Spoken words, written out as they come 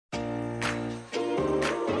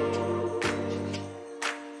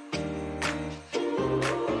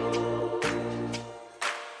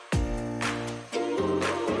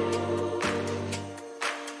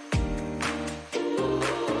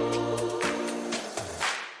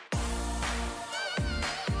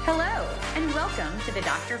Hello, and welcome to the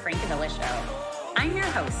Dr. Francavilla Show. I'm your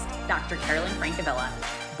host, Dr. Carolyn Francavilla,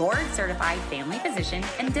 board-certified family physician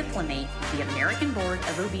and diplomate with the American Board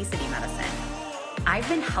of Obesity Medicine. I've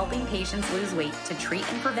been helping patients lose weight to treat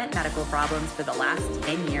and prevent medical problems for the last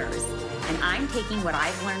 10 years, and I'm taking what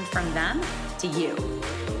I've learned from them to you.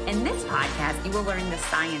 In this podcast, you will learn the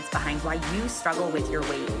science behind why you struggle with your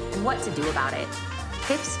weight and what to do about it,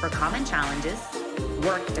 tips for common challenges,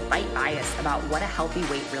 work to fight bias about what a healthy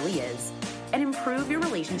weight really is, and improve your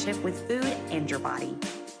relationship with food and your body.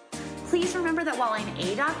 Please remember that while I'm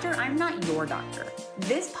a doctor, I'm not your doctor.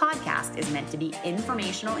 This podcast is meant to be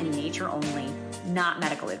informational in nature only, not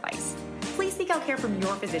medical advice. Please seek out care from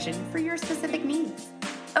your physician for your specific needs.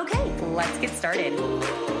 Okay, let's get started.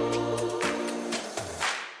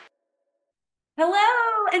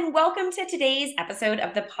 Hello, and welcome to today's episode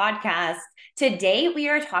of the podcast. Today, we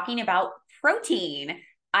are talking about protein.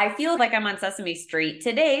 I feel like I'm on Sesame Street.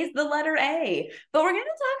 Today's the letter A, but we're going to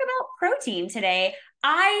talk about protein today.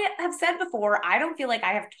 I have said before, I don't feel like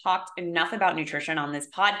I have talked enough about nutrition on this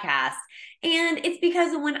podcast. And it's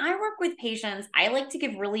because when I work with patients, I like to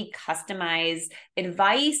give really customized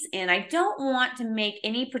advice, and I don't want to make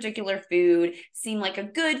any particular food seem like a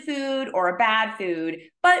good food or a bad food,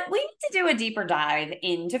 but we need to do a deeper dive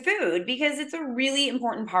into food because it's a really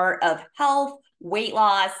important part of health, weight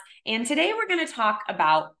loss. And today we're going to talk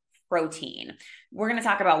about protein. We're going to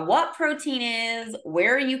talk about what protein is,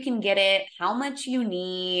 where you can get it, how much you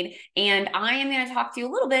need, and I am going to talk to you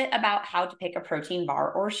a little bit about how to pick a protein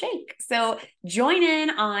bar or shake. So join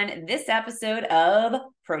in on this episode of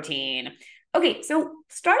protein. Okay, so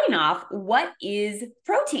starting off, what is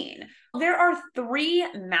protein? There are 3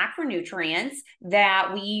 macronutrients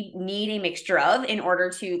that we need a mixture of in order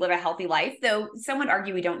to live a healthy life, though some would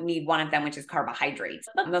argue we don't need one of them, which is carbohydrates.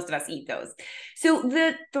 Most of us eat those. So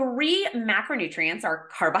the 3 macronutrients are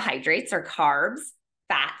carbohydrates or carbs,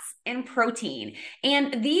 fats, and protein.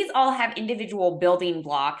 And these all have individual building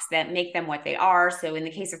blocks that make them what they are. So in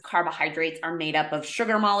the case of carbohydrates, are made up of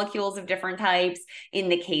sugar molecules of different types. In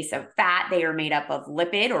the case of fat, they are made up of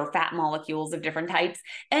lipid or fat molecules of different types.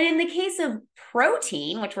 And in the case of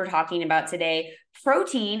protein, which we're talking about today,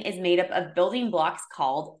 protein is made up of building blocks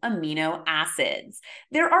called amino acids.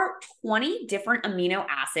 There are 20 different amino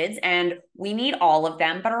acids, and we need all of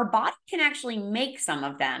them, but our body can actually make some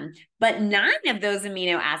of them. But 9 of those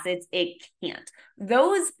amino acids, it can't.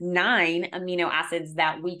 Those 9 amino acids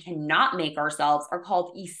that we cannot make ourselves are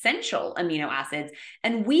called essential amino acids,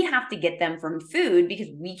 and we have to get them from food because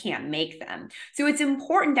we can't make them. So it's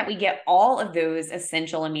important that we get all of those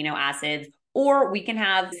essential amino acids, or we can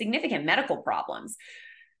have significant medical problems.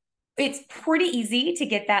 It's pretty easy to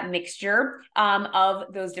get that mixture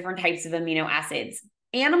of those different types of amino acids.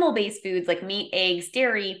 Animal-based foods like meat, eggs,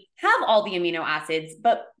 dairy have all the amino acids,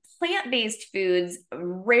 but plant-based foods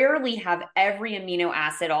rarely have every amino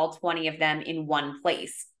acid, all 20 of them, in one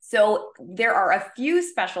place. So there are a few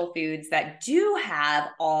special foods that do have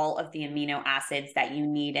all of the amino acids that you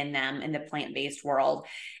need in them in the plant-based world.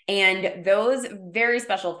 And those very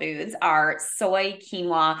special foods are soy,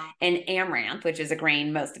 quinoa, and amaranth, which is a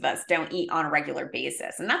grain most of us don't eat on a regular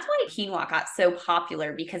basis. And that's why quinoa got so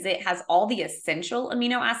popular, because it has all the essential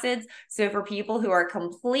amino acids. So for people who are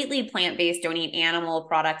completely plant-based, don't eat animal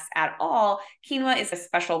products at all, quinoa is a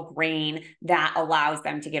special grain that allows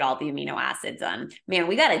them to get all the amino acids on. Man,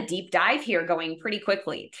 we got a deep dive here going pretty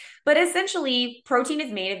quickly. But essentially, protein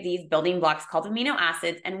is made of these building blocks called amino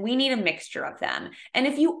acids, and we need a mixture of them. And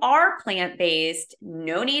if you are plant-based,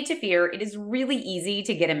 no need to fear. It is really easy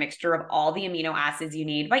to get a mixture of all the amino acids you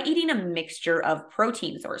need by eating a mixture of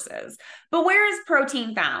protein sources. But where is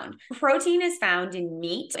protein found? Protein is found in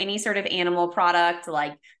meat, any sort of animal product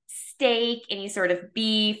like steak, any sort of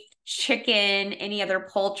beef, chicken, any other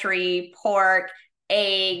poultry, pork,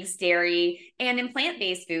 eggs, dairy, and in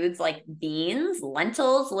plant-based foods like beans,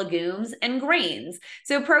 lentils, legumes, and grains.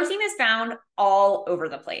 So protein is found all over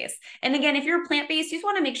the place. And again, if you're plant-based, you just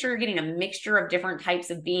want to make sure you're getting a mixture of different types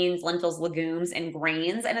of beans, lentils, legumes, and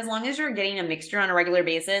grains. And as long as you're getting a mixture on a regular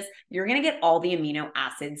basis, you're going to get all the amino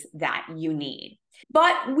acids that you need.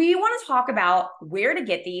 But we want to talk about where to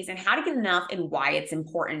get these and how to get enough and why it's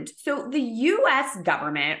important. So the US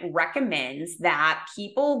government recommends that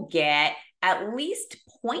people get at least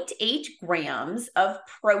 0.8 grams of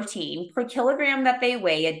protein per kilogram that they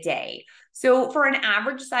weigh a day. So for an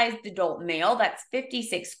average sized adult male, that's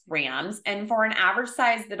 56 grams. And for an average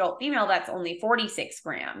sized adult female, that's only 46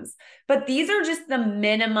 grams. But these are just the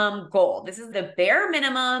minimum goal. This is the bare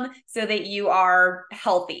minimum so that you are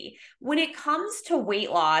healthy. When it comes to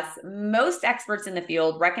weight loss, most experts in the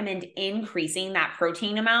field recommend increasing that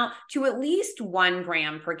protein amount to at least 1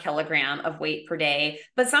 gram per kilogram of weight per day.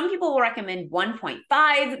 But some people will recommend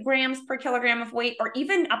 1.5 grams per kilogram of weight, or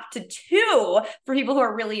even up to 2 for people who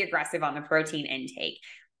are really aggressive on the protein intake.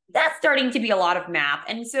 That's starting to be a lot of math.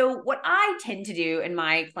 And so what I tend to do in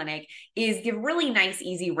my clinic is give really nice,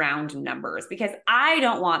 easy round numbers, because I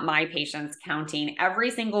don't want my patients counting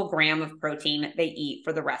every single gram of protein they eat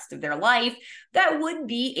for the rest of their life. That would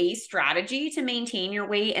be a strategy to maintain your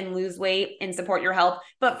weight and lose weight and support your health.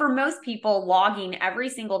 But for most people, logging every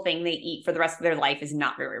single thing they eat for the rest of their life is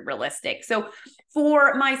not very realistic. So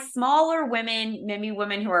for my smaller women, maybe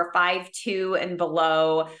women who are 5'2" and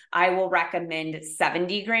below, I will recommend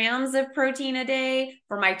 70 grams of protein a day.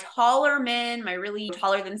 For my taller men, my really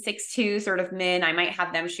taller than 6'2" sort of men, I might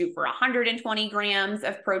have them shoot for 120 grams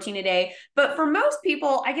of protein a day. But for most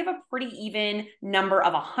people, I give a pretty even number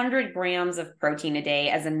of 100 grams of protein a day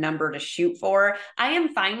as a number to shoot for. I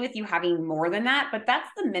am fine with you having more than that, but that's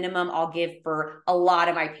the minimum I'll give for a lot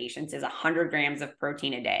of my patients, is 100 grams of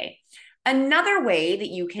protein a day. Another way that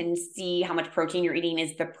you can see how much protein you're eating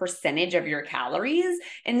is the percentage of your calories.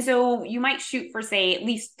 And so you might shoot for, say, at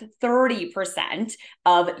least 30%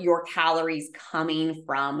 of your calories coming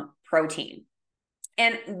from protein.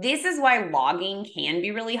 And this is why logging can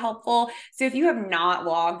be really helpful. So if you have not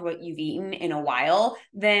logged what you've eaten in a while,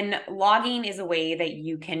 then logging is a way that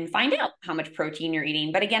you can find out how much protein you're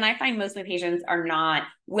eating. But again, I find most of my patients are not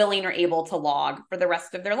willing or able to log for the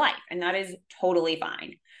rest of their life, and that is totally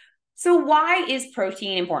fine. So why is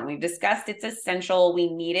protein important? We've discussed it's essential.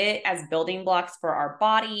 We need it as building blocks for our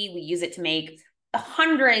body. We use it to make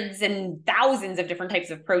hundreds and thousands of different types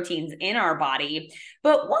of proteins in our body.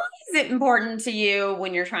 But why is it important to you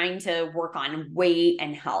when you're trying to work on weight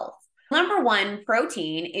and health? Number one,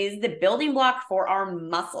 protein is the building block for our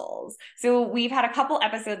muscles. So we've had a couple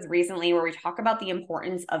episodes recently where we talk about the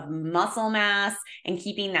importance of muscle mass and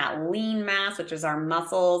keeping that lean mass, which is our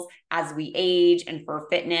muscles, as we age and for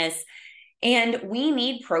fitness. And we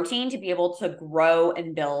need protein to be able to grow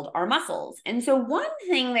and build our muscles. And so one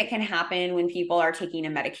thing that can happen when people are taking a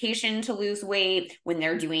medication to lose weight, when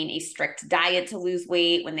they're doing a strict diet to lose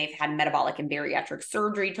weight, when they've had metabolic and bariatric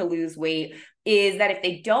surgery to lose weight, is that if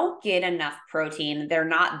they don't get enough protein, they're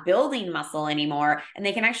not building muscle anymore, and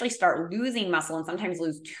they can actually start losing muscle and sometimes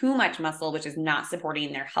lose too much muscle, which is not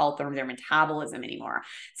supporting their health or their metabolism anymore.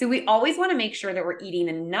 So we always want to make sure that we're eating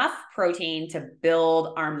enough protein to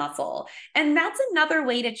build our muscle. And that's another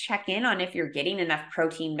way to check in on if you're getting enough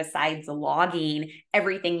protein besides logging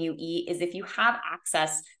everything you eat, is if you have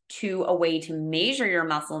access to a way to measure your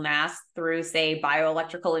muscle mass through, say,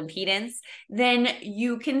 bioelectrical impedance, then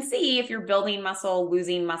you can see if you're building muscle,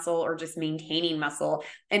 losing muscle, or just maintaining muscle.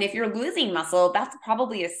 And if you're losing muscle, that's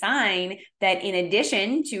probably a sign that in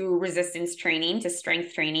addition to resistance training, to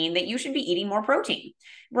strength training, that you should be eating more protein,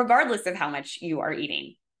 regardless of how much you are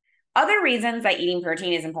eating. Other reasons that eating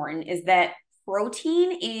protein is important is that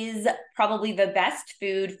protein is probably the best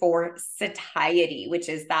food for satiety, which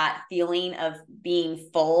is that feeling of being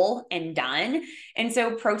full and done. And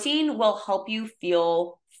so protein will help you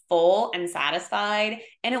feel full and satisfied,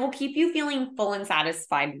 and it will keep you feeling full and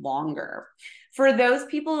satisfied longer. For those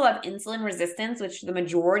people who have insulin resistance, which the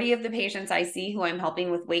majority of the patients I see who I'm helping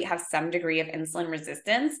with weight have some degree of insulin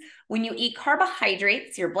resistance, when you eat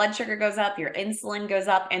carbohydrates, your blood sugar goes up, your insulin goes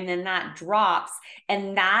up, and then that drops,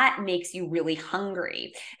 and that makes you really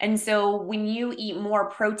hungry. And so when you eat more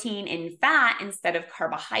protein and fat instead of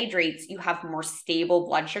carbohydrates, you have more stable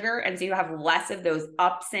blood sugar. And so you have less of those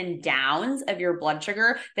ups and downs of your blood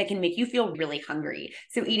sugar that can make you feel really hungry.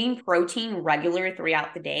 So eating protein regularly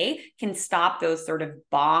throughout the day can stop those sort of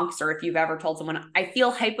bonks. Or if you've ever told someone, I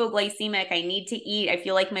feel hypoglycemic, I need to eat, I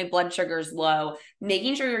feel like my blood sugar is low,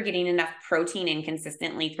 making sure you're getting enough protein in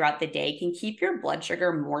consistently throughout the day can keep your blood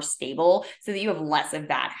sugar more stable so that you have less of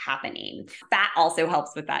that happening. Fat also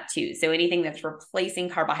helps with that too. So anything that's replacing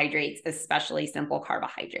carbohydrates, especially simple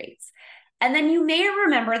carbohydrates. And then you may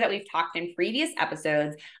remember that we've talked in previous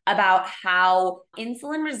episodes about how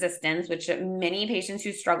insulin resistance, which many patients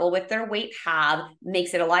who struggle with their weight have,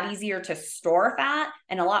 makes it a lot easier to store fat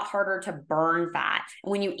and a lot harder to burn fat. And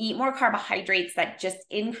when you eat more carbohydrates, that just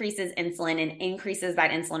increases insulin and increases that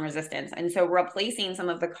insulin resistance. And so replacing some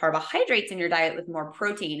of the carbohydrates in your diet with more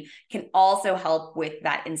protein can also help with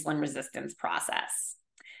that insulin resistance process.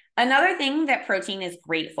 Another thing that protein is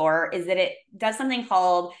great for is that it does something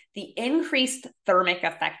called the increased thermic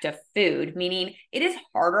effect of food, meaning it is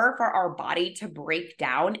harder for our body to break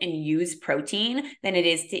down and use protein than it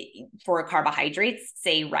is for carbohydrates,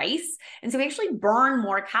 say rice. And so we actually burn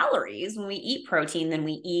more calories when we eat protein than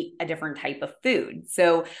we eat a different type of food.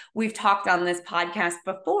 So we've talked on this podcast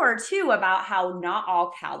before too about how not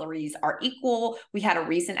all calories are equal. We had a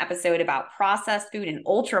recent episode about processed food and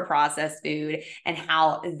ultra processed food and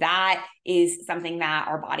how that is something that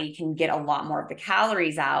our body can get a lot more of the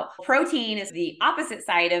calories out. Protein is the opposite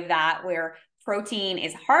side of that, where protein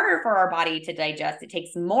is harder for our body to digest. It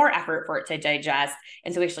takes more effort for it to digest.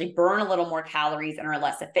 And so we actually burn a little more calories and are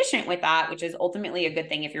less efficient with that, which is ultimately a good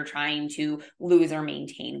thing if you're trying to lose or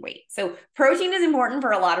maintain weight. So protein is important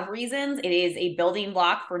for a lot of reasons. It is a building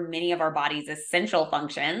block for many of our body's essential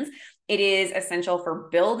functions. It is essential for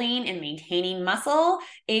building and maintaining muscle.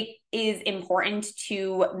 It is important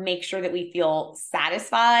to make sure that we feel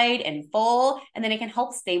satisfied and full, and then it can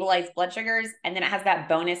help stabilize blood sugars, and then it has that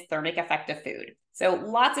bonus thermic effect of food. So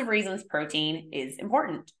lots of reasons protein is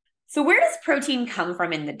important. So where does protein come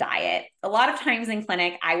from in the diet? A lot of times in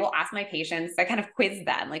clinic, I will ask my patients, I kind of quiz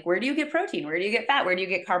them, like, where do you get protein? Where do you get fat? Where do you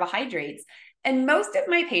get carbohydrates? And most of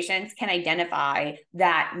my patients can identify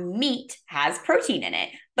that meat has protein in it.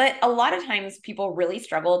 But a lot of times people really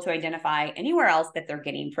struggle to identify anywhere else that they're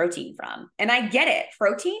getting protein from. And I get it.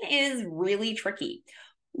 Protein is really tricky.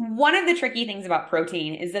 One of the tricky things about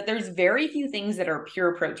protein is that there's very few things that are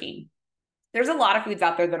pure protein. There's a lot of foods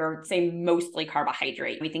out there that are, say, mostly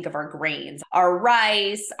carbohydrate. We think of our grains, our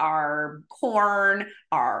rice, our corn,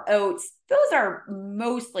 our oats. Those are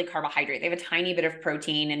mostly carbohydrate. They have a tiny bit of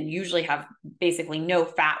protein and usually have basically no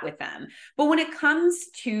fat with them. But when it comes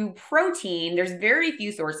to protein, there's very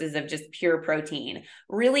few sources of just pure protein.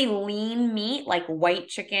 Really lean meat like white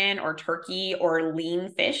chicken or turkey or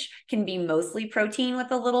lean fish can be mostly protein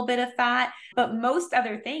with a little bit of fat. But most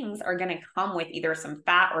other things are going to come with either some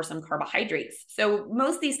fat or some carbohydrates. So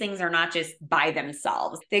most of these things are not just by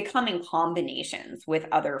themselves. They come in combinations with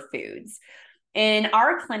other foods. In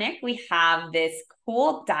our clinic, we have this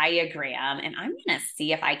cool diagram, and I'm going to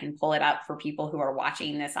see if I can pull it up for people who are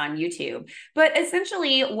watching this on YouTube. But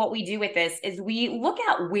essentially what we do with this is we look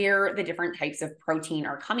at where the different types of protein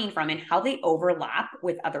are coming from and how they overlap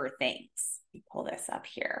with other things. Let me pull this up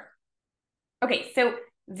here. Okay, so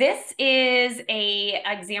this is an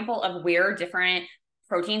example of where different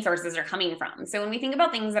protein sources are coming from. So when we think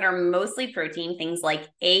about things that are mostly protein, things like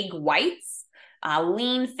egg whites,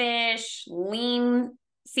 lean fish, lean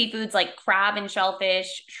seafoods like crab and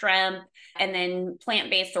shellfish, shrimp, and then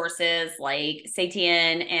plant-based sources like satiety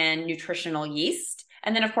and nutritional yeast.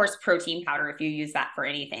 And then, of course, protein powder if you use that for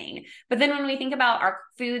anything. But then when we think about our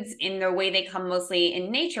foods in the way they come mostly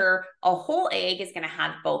in nature, a whole egg is going to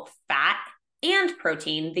have both fat and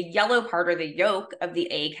protein. The yellow part or the yolk of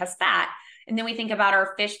the egg has fat. And then we think about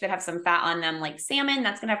our fish that have some fat on them, like salmon,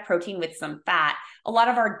 that's going to have protein with some fat. A lot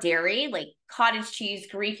of our dairy, like cottage cheese,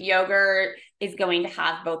 Greek yogurt, is going to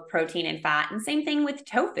have both protein and fat. And same thing with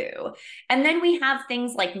tofu. And then we have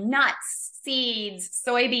things like nuts, seeds,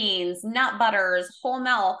 soybeans, nut butters, whole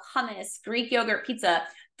milk, hummus, Greek yogurt, pizza.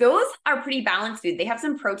 Those are pretty balanced food. They have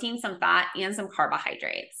some protein, some fat, and some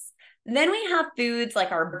carbohydrates. Then we have foods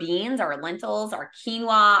like our beans, our lentils, our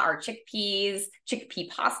quinoa, our chickpeas, chickpea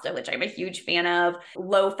pasta, which I'm a huge fan of,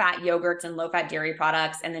 low-fat yogurts and low-fat dairy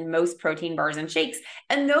products, and then most protein bars and shakes.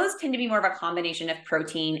 And those tend to be more of a combination of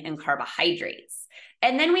protein and carbohydrates.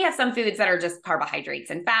 And then we have some foods that are just carbohydrates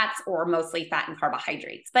and fats, or mostly fat and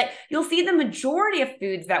carbohydrates. But you'll see the majority of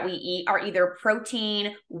foods that we eat are either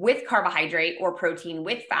protein with carbohydrate or protein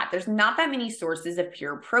with fat. There's not that many sources of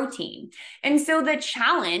pure protein. And so the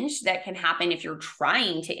challenge that can happen if you're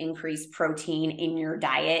trying to increase protein in your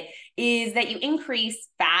diet is that you increase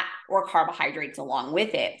fat or carbohydrates along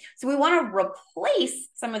with it. So we want to replace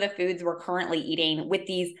some of the foods we're currently eating with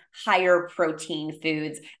these higher protein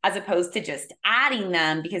foods, as opposed to just adding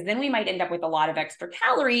them, because then we might end up with a lot of extra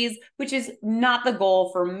calories, which is not the goal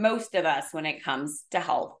for most of us when it comes to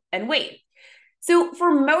health and weight. So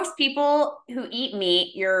for most people who eat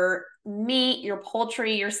meat, your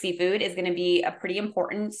poultry, your seafood is going to be a pretty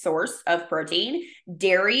important source of protein.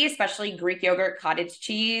 Dairy, especially Greek yogurt, cottage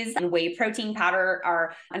cheese, and whey protein powder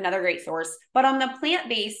are another great source. But on the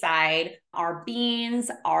plant-based side, our beans,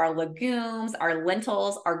 our legumes, our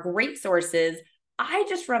lentils are great sources. I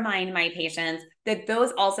just remind my patients, that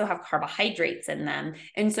those also have carbohydrates in them.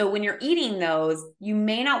 And so when you're eating those, you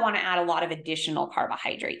may not want to add a lot of additional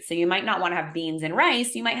carbohydrates. So you might not want to have beans and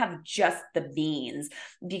rice. You might have just the beans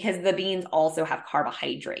because the beans also have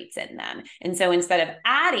carbohydrates in them. And so instead of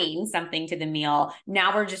adding something to the meal,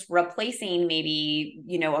 now we're just replacing maybe,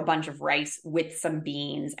 a bunch of rice with some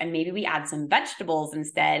beans, and maybe we add some vegetables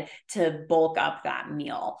instead to bulk up that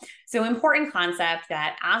meal. So important concept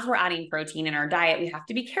that as we're adding protein in our diet, we have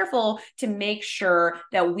to be careful to make sure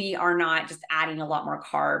that we are not just adding a lot more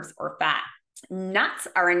carbs or fat. Nuts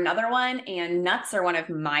are another one, and nuts are one of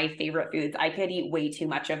my favorite foods. I could eat way too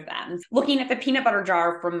much of them. Looking at the peanut butter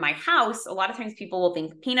jar from my house, a lot of times people will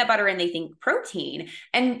think peanut butter and they think protein,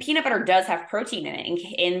 and peanut butter does have protein in it.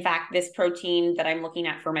 In fact, this protein that I'm looking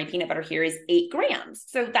at for my peanut butter here is 8 grams.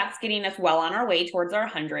 So that's getting us well on our way towards our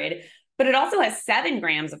 100. But it also has 7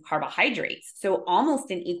 grams of carbohydrates, so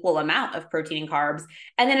almost an equal amount of protein and carbs.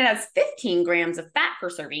 And then it has 15 grams of fat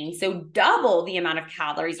per serving, so double the amount of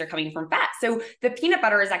calories are coming from fat. So the peanut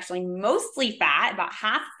butter is actually mostly fat, about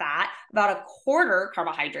half fat, about a quarter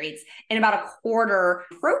carbohydrates, and about a quarter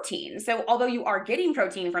protein. So although you are getting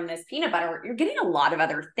protein from this peanut butter, you're getting a lot of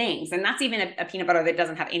other things. And that's even a peanut butter that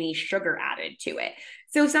doesn't have any sugar added to it.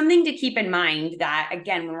 So something to keep in mind that,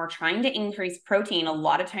 again, when we're trying to increase protein, a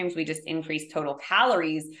lot of times we just increase total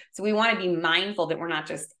calories. So we want to be mindful that we're not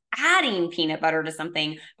just adding peanut butter to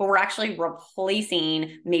something, but we're actually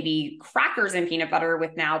replacing maybe crackers and peanut butter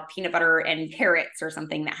with now peanut butter and carrots or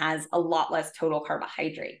something that has a lot less total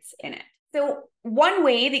carbohydrates in it. So one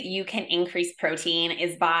way that you can increase protein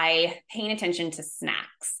is by paying attention to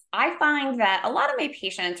snacks. I find that a lot of my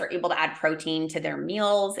patients are able to add protein to their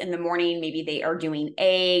meals in the morning. Maybe they are doing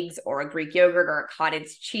eggs or a Greek yogurt or a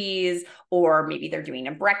cottage cheese, or maybe they're doing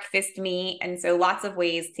a breakfast meat. And so lots of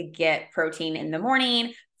ways to get protein in the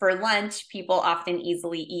morning. For lunch, people often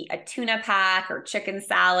easily eat a tuna pack or chicken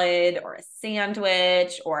salad or a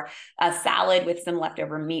sandwich or a salad with some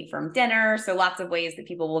leftover meat from dinner. So lots of ways that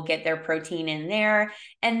people will get their protein in there.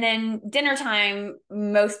 And then dinner time,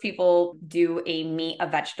 most people do a meat, a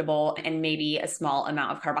vegetable, and maybe a small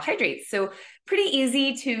amount of carbohydrates. So pretty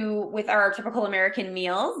easy to, with our typical American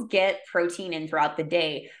meals, get protein in throughout the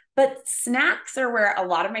day. But snacks are where a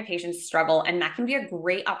lot of my patients struggle, and that can be a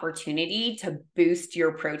great opportunity to boost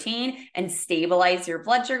your protein and stabilize your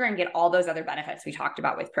blood sugar and get all those other benefits we talked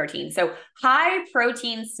about with protein. So high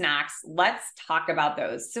protein snacks, let's talk about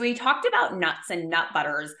those. So we talked about nuts and nut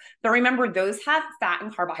butters, but remember those have fat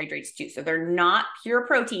and carbohydrates too. So they're not pure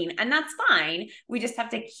protein, and that's fine. We just have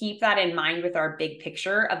to keep that in mind with our big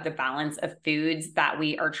picture of the balance of foods that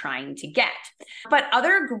we are trying to get. But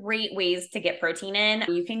other great ways to get protein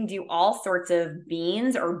in, you can do all sorts of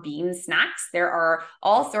beans or bean snacks. There are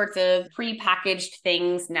all sorts of pre-packaged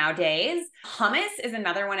things nowadays. Hummus is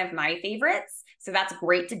another one of my favorites. So that's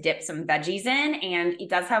great to dip some veggies in, and it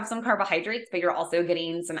does have some carbohydrates, but you're also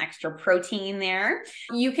getting some extra protein there.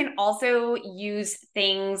 You can also use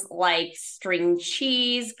things like string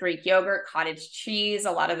cheese, Greek yogurt, cottage cheese.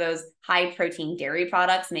 A lot of those high protein dairy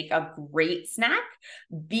products make a great snack.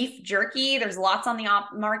 Beef jerky, there's lots on the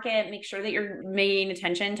market. Make sure that you're paying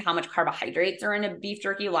attention to how much carbohydrates are in a beef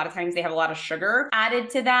jerky. A lot of times they have a lot of sugar added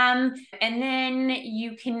to them. And then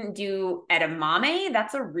you can do edamame.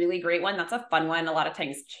 That's a really great one. That's a fun one. A lot of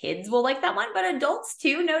times kids will like that one, but adults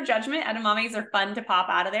too, no judgment. Edamames are fun to pop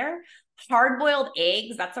out of there. Hard-boiled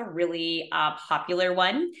eggs, that's a really popular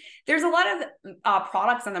one. There's a lot of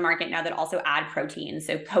products on the market now that also add protein.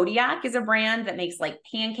 So Kodiak is a brand that makes like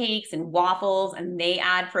pancakes and waffles, and they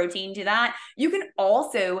add protein to that. You can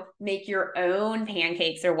also make your own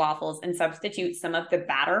pancakes or waffles and substitute some of the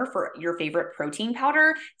batter for your favorite protein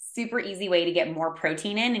powder. Super easy way to get more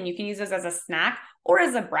protein in, and you can use those as a snack or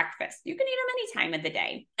as a breakfast. You can eat them any time of the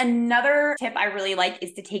day. Another tip I really like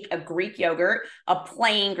is to take a Greek yogurt, a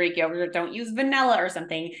plain Greek yogurt, don't use vanilla or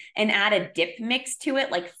something, and add a dip mix to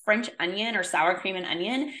it, like French onion or sour cream and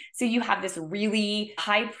onion. So you have this really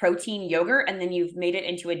high protein yogurt, and then you've made it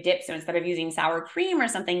into a dip. So instead of using sour cream or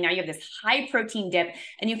something, now you have this high protein dip,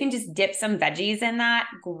 and you can just dip some veggies in that.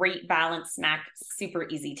 Great balanced snack, super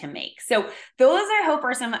easy to make. So those, I hope,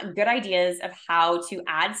 are some good ideas of how to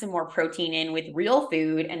add some more protein in with real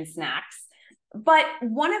food and snacks. But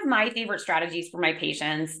one of my favorite strategies for my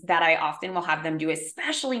patients that I often will have them do,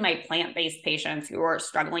 especially my plant-based patients who are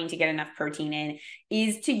struggling to get enough protein in,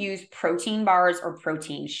 is to use protein bars or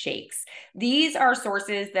protein shakes. These are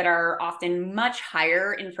sources that are often much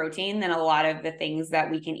higher in protein than a lot of the things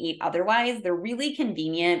that we can eat otherwise. They're really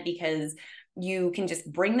convenient because You can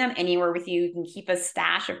just bring them anywhere with you. You can keep a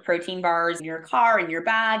stash of protein bars in your car, in your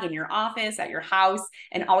bag, in your office, at your house,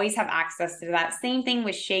 and always have access to that. Same thing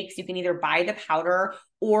with shakes. You can either buy the powder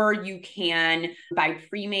or you can buy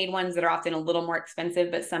pre-made ones that are often a little more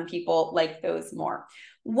expensive, but some people like those more.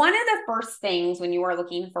 One of the first things when you are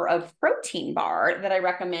looking for a protein bar that I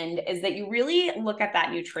recommend is that you really look at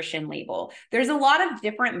that nutrition label. There's a lot of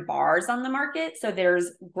different bars on the market. So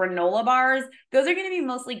there's granola bars. Those are going to be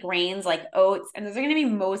mostly grains like oats, and those are going to be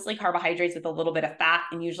mostly carbohydrates with a little bit of fat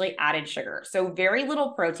and usually added sugar. So very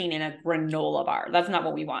little protein in a granola bar. That's not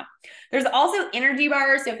what we want. There's also energy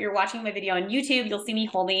bars. So if you're watching my video on YouTube, you'll see me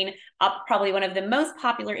holding up probably one of the most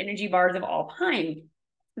popular energy bars of all time,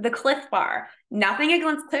 the Cliff Bar. Nothing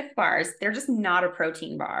against Cliff Bars. They're just not a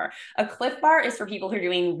protein bar. A Cliff Bar is for people who are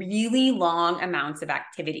doing really long amounts of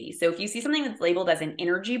activity. So if you see something that's labeled as an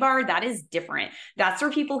energy bar, that is different. That's for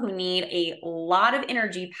people who need a lot of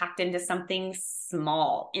energy packed into something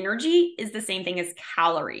small. Energy is the same thing as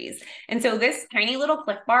calories. And so this tiny little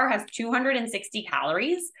Cliff Bar has 260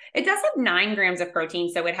 calories. It does have 9 grams of protein,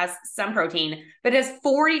 so it has some protein, but it has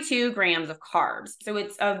 42 grams of carbs. So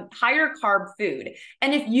it's a higher carb food.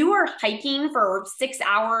 And if you are hiking for 6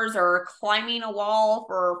 hours or climbing a wall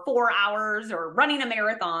for 4 hours or running a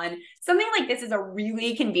marathon, something like this is a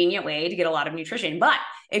really convenient way to get a lot of nutrition. But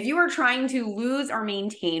if you are trying to lose or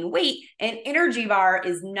maintain weight, an energy bar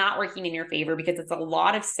is not working in your favor because it's a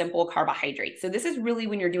lot of simple carbohydrates. So this is really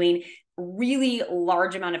when you're doing really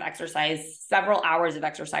large amount of exercise, several hours of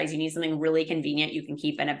exercise, you need something really convenient you can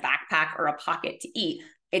keep in a backpack or a pocket to eat.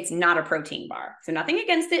 It's not a protein bar. So nothing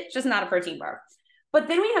against it, just not a protein bar. But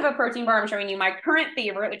then we have a protein bar. I'm showing you my current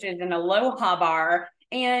favorite, which is an Aloha bar.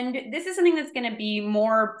 And this is something that's going to be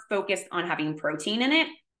more focused on having protein in it.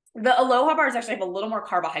 The Aloha bars actually have a little more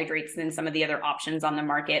carbohydrates than some of the other options on the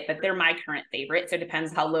market, but they're my current favorite. So it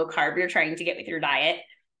depends how low carb you're trying to get with your diet.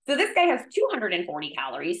 So this guy has 240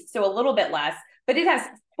 calories, so a little bit less, but it has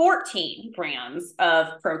 14 grams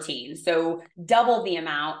of protein, so double the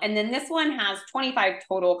amount. And then this one has 25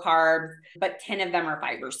 total carbs, but 10 of them are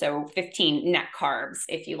fiber, so 15 net carbs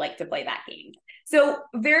if you like to play that game. So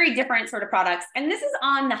very different sort of products. And this is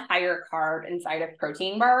on the higher carb inside of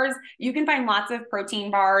protein bars. You can find lots of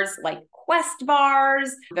protein bars like Quest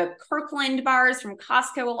bars, the Kirkland bars from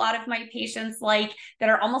Costco, a lot of my patients like, that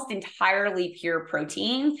are almost entirely pure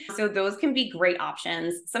protein. So those can be great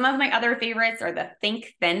options. Some of my other favorites are the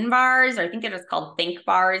Think Thin bars, or I think they're just called Think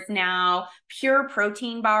bars now, Pure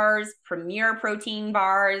Protein bars, Premier Protein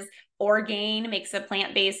bars, Orgain makes a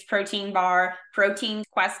plant-based protein bar, Protein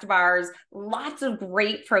Quest bars, lots of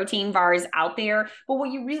great protein bars out there. But what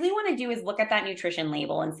you really want to do is look at that nutrition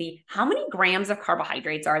label and see how many grams of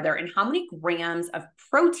carbohydrates are there and how many grams of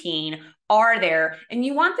protein are there. And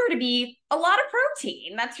you want there to be a lot of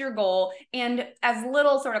protein. That's your goal. And as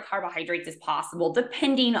little sort of carbohydrates as possible,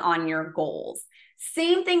 depending on your goals.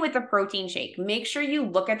 Same thing with the protein shake. Make sure you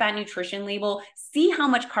look at that nutrition label, see how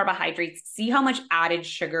much carbohydrates, see how much added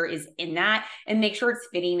sugar is in that, and make sure it's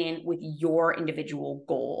fitting in with your individual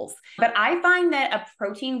goals. But I find that a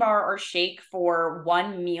protein bar or shake for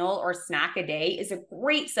one meal or snack a day is a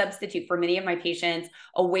great substitute for many of my patients,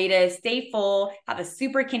 a way to stay full, have a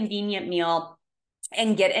super convenient meal,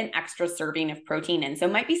 and get an extra serving of protein in. So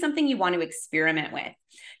it might be something you want to experiment with.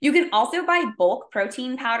 You can also buy bulk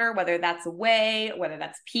protein powder, whether that's whey, whether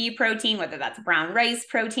that's pea protein, whether that's brown rice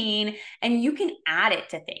protein, and you can add it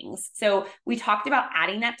to things. So we talked about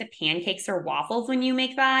adding that to pancakes or waffles when you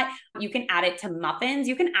make that. You can add it to muffins.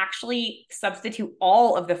 You can actually substitute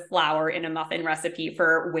all of the flour in a muffin recipe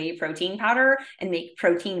for whey protein powder and make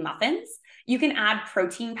protein muffins. You can add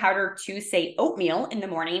protein powder to, say, oatmeal in the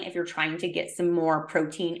morning if you're trying to get some more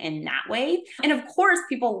protein in that way. And of course,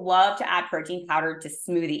 people love to add protein powder to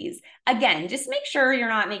smoothies. Again, just make sure you're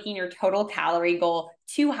not making your total calorie goal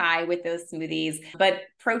too high with those smoothies, but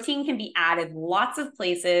protein can be added lots of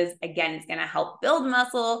places. Again, it's going to help build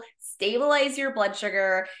muscle, stabilize your blood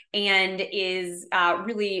sugar, and is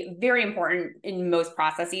really very important in most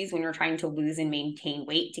processes when you're trying to lose and maintain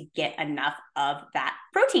weight to get enough of that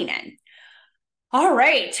protein in. All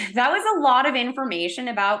right, that was a lot of information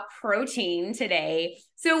about protein today.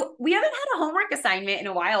 So we haven't had a homework assignment in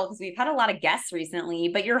a while because we've had a lot of guests recently,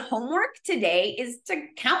 but your homework today is to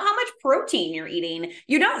count how much protein you're eating.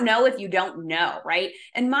 You don't know if you don't know, right?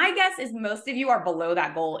 And my guess is most of you are below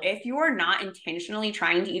that goal. If you are not intentionally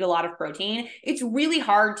trying to eat a lot of protein, it's really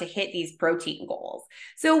hard to hit these protein goals.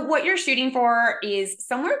 So what you're shooting for is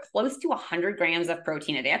somewhere close to 100 grams of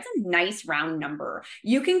protein a day. That's a nice round number.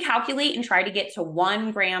 You can calculate and try to get to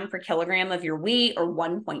 1 gram per kilogram of your weight or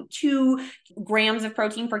 1.2 grams of protein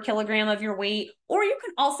protein per kilogram of your weight, or you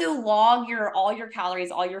can also log all your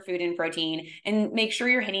calories, all your food and protein, and make sure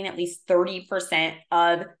you're hitting at least 30%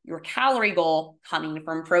 of your calorie goal coming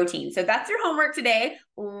from protein. So that's your homework today.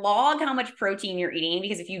 Log how much protein you're eating,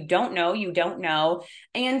 because if you don't know, you don't know,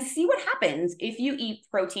 and see what happens if you eat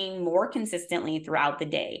protein more consistently throughout the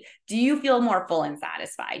day. Do you feel more full and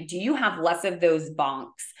satisfied? Do you have less of those bonks?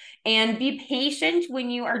 And be patient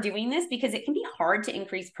when you are doing this, because it can be hard to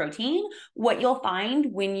increase protein. What you'll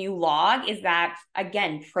find when you log is that,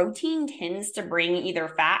 again, protein tends to bring either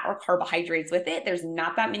fat or carbohydrates with it. There's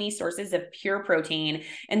not that many sources of pure protein.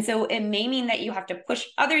 And so it may mean that you have to push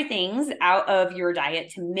other things out of your diet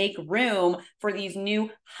to make room for these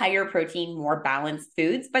new higher protein, more balanced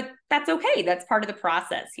foods. But that's okay. That's part of the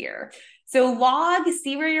process here. So log,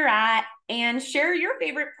 see where you're at, and share your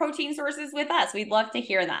favorite protein sources with us. We'd love to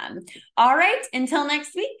hear them. All right, until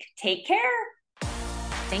next week, take care.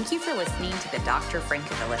 Thank you for listening to the Dr.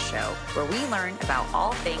 Francavilla Show, where we learn about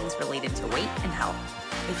all things related to weight and health.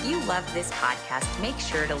 If you love this podcast, make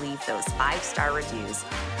sure to leave those 5-star reviews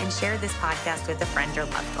and share this podcast with a friend or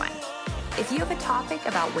loved one. If you have a topic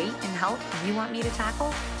about weight and health you want me to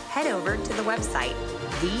tackle, head over to the website,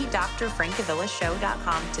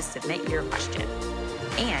 thedrfrancavillashow.com, to submit your question.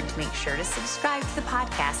 And make sure to subscribe to the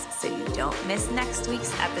podcast so you don't miss next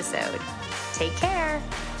week's episode. Take care.